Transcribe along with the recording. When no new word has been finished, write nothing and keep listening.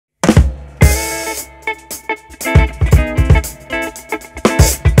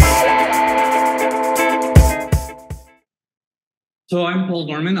So I'm Paul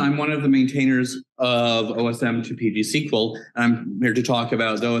Norman. I'm one of the maintainers of osm2pgsql. I'm here to talk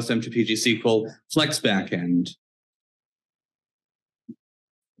about the osm2pgsql Flex backend.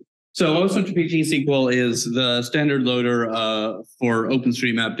 So osm2pgsql is the standard loader for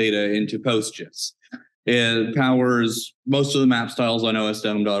OpenStreetMap data into PostGIS. It powers most of the map styles on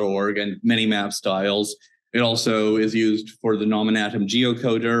osm.org and many map styles. It also is used for the nominatim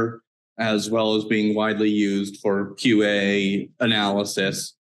geocoder, as well as being widely used for QA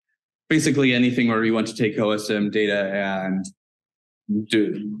analysis. Basically anything where you want to take OSM data and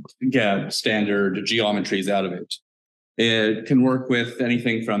get standard geometries out of it. It can work with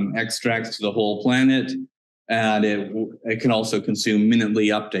anything from extracts to the whole planet, and it can also consume minutely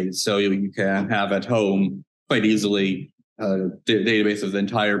updates. So you can have at home quite easily a database of the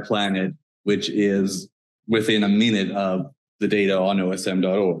entire planet, which is within a minute of the data on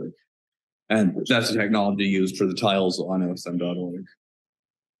osm.org. And that's the technology used for the tiles on osm.org.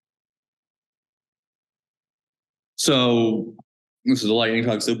 So this is a lightning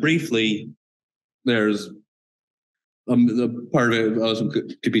talk. So briefly, there's the part of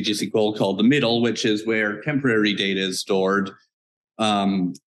osm2pgsql called the middle, which is where temporary data is stored.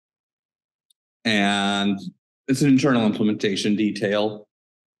 And it's an internal implementation detail.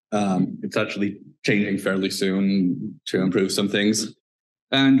 It's actually changing fairly soon to improve some things.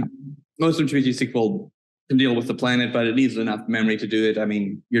 And osm2pgsql can deal with the planet, but it needs enough memory to do it. I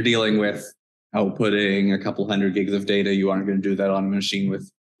mean, you're dealing with outputting a couple hundred gigs of data. You aren't going to do that on a machine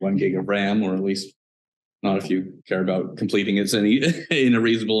with 1 gig of RAM, or at least not if you care about completing it in a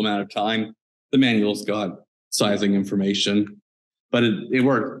reasonable amount of time. The manual's got sizing information, but it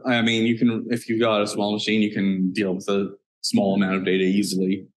worked. I mean, you can, if you've got a small machine, you can deal with a small amount of data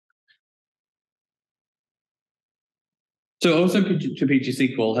easily. So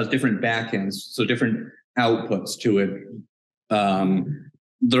osm2pgsql has different backends, so different outputs to it.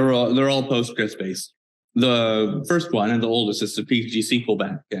 They're all Postgres based. The first one and the oldest is the pgsql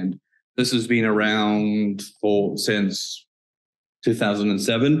backend. This has been around since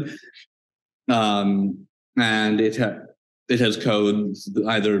 2007, and it has code,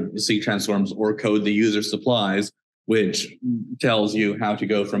 either C transforms or code the user supplies, which tells you how to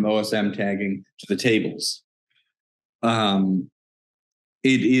go from OSM tagging to the tables.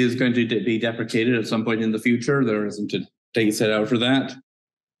 It is going to be deprecated at some point in the future. There isn't a date set out for that.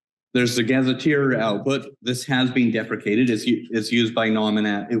 There's the gazetteer output. This has been deprecated. It's used by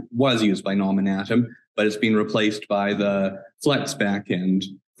Nominat. It was used by Nominatim, but it's been replaced by the Flex backend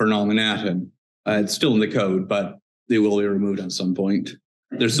for Nominatim. It's still in the code, but it will be removed at some point.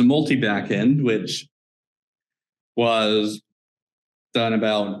 There's the multi-backend, which was done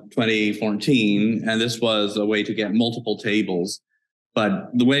about 2014, and this was a way to get multiple tables. But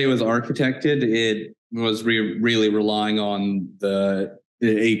the way it was architected, it was really relying on the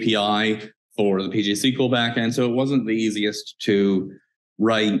API for the pgsql backend, so it wasn't the easiest to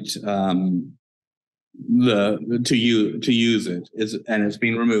write to use it. And it's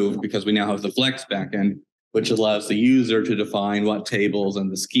been removed because we now have the Flex backend, which allows the user to define what tables and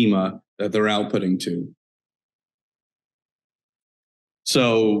the schema that they're outputting to.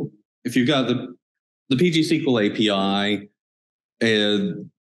 So if you've got the pgsql API,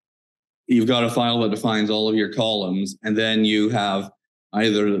 you've got a file that defines all of your columns, and then you have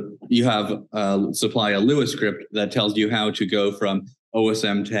supply a Lua script that tells you how to go from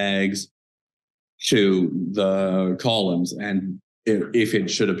OSM tags to the columns and if it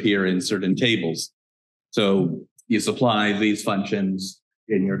should appear in certain tables. So you supply these functions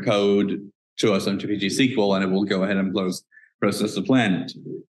in your code to osm2pgsql, and it will go ahead and process the planet.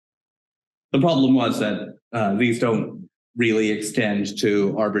 The problem was that these don't really extend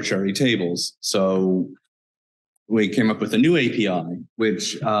to arbitrary tables. So we came up with a new API,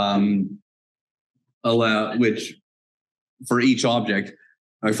 which for each object,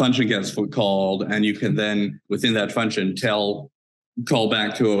 a function gets called, and you can then, within that function, call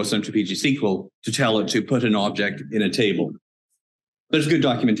back to osm2pgsql to tell it to put an object in a table. There's good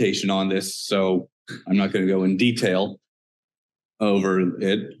documentation on this, so I'm not going to go in detail over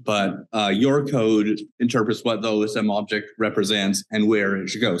it, but your code interprets what the OSM object represents and where it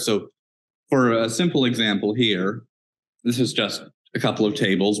should go. So for a simple example here, this is just a couple of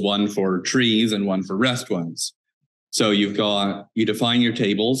tables, one for trees and one for restaurants. So you define your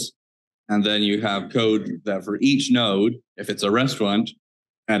tables, and then you have code that for each node, if it's a restaurant,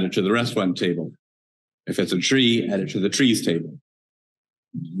 add it to the restaurant table. If it's a tree, add it to the trees table.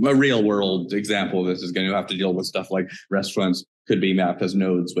 A real world example of this is going to have to deal with stuff like restaurants could be mapped as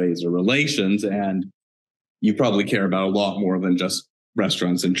nodes, ways, or relations, and you probably care about a lot more than just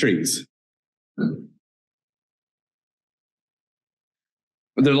restaurants and trees.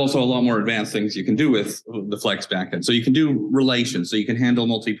 there's also a lot more advanced things you can do with the Flex backend. So you can do relations, so you can handle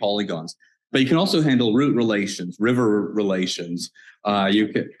multi-polygons, but you can also handle root relations, river relations.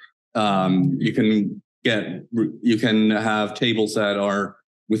 You can have tables that are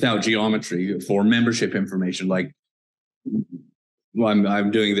without geometry for membership information. Like, well,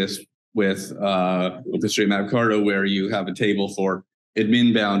 I'm doing this with OpenStreetMap Carto, where you have a table for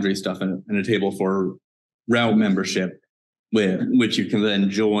admin boundary stuff and a table for route membership, which you can then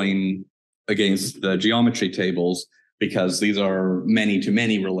join against the geometry tables, because these are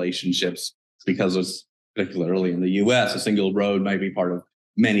many-to-many relationships, because it's particularly in the US, a single road might be part of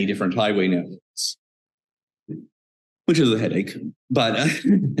many different highway networks, which is a headache. But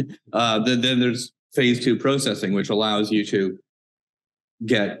then there's phase 2 processing, which allows you to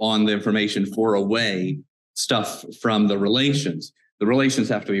get on the information for away stuff from the relations. The relations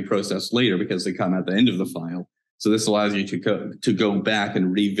have to be processed later because they come at the end of the file. So this allows you to go back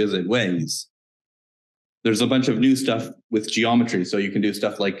and revisit ways. There's a bunch of new stuff with geometry. So you can do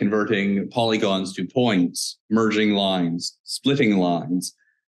stuff like converting polygons to points, merging lines, splitting lines,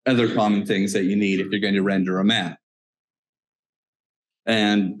 other common things that you need if you're going to render a map.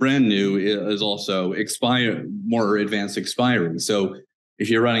 And brand new is also more advanced expiring. So if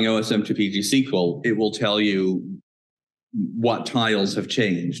you're running osm2pgsql, it will tell you what tiles have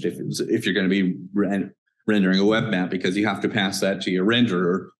changed if you're going to be rendering a web map, because you have to pass that to your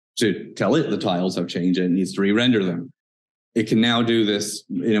renderer to tell it the tiles have changed and it needs to re-render them. It can now do this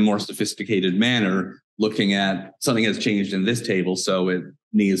in a more sophisticated manner, looking at something has changed in this table, so it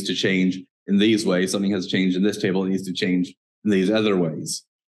needs to change in these ways. Something has changed in this table, it needs to change in these other ways.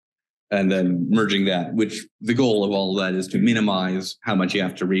 And then merging that, which the goal of all of that is to minimize how much you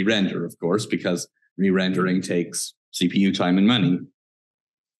have to re-render, of course, because re-rendering takes CPU time and money.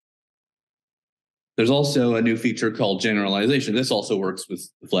 There's also a new feature called generalization. This also works with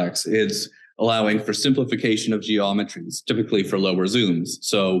Flex. It's allowing for simplification of geometries, typically for lower zooms.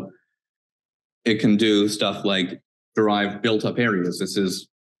 So it can do stuff like derive built-up areas. This is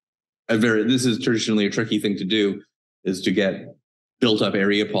traditionally a tricky thing to do, is to get built-up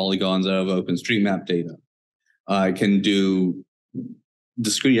area polygons out of OpenStreetMap data. It can do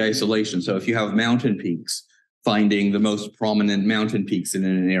discrete isolation. So if you have mountain peaks, finding the most prominent mountain peaks in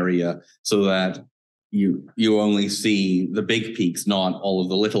an area so that you only see the big peaks, not all of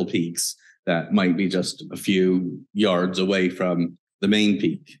the little peaks that might be just a few yards away from the main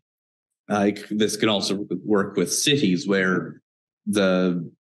peak. This can also work with cities, where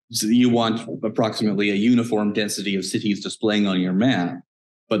you want approximately a uniform density of cities displaying on your map,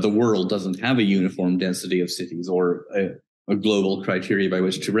 but the world doesn't have a uniform density of cities or a global criteria by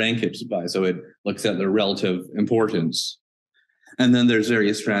which to rank it by. So it looks at their relative importance. And then there's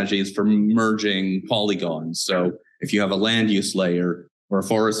various strategies for merging polygons. So if you have a land use layer or a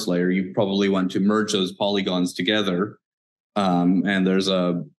forest layer, you probably want to merge those polygons together. And there's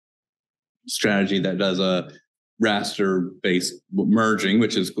a strategy that does a raster-based merging,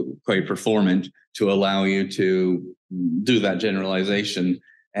 which is quite performant, to allow you to do that generalization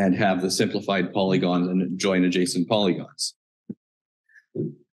and have the simplified polygons and join adjacent polygons.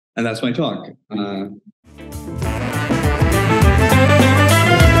 And that's my talk.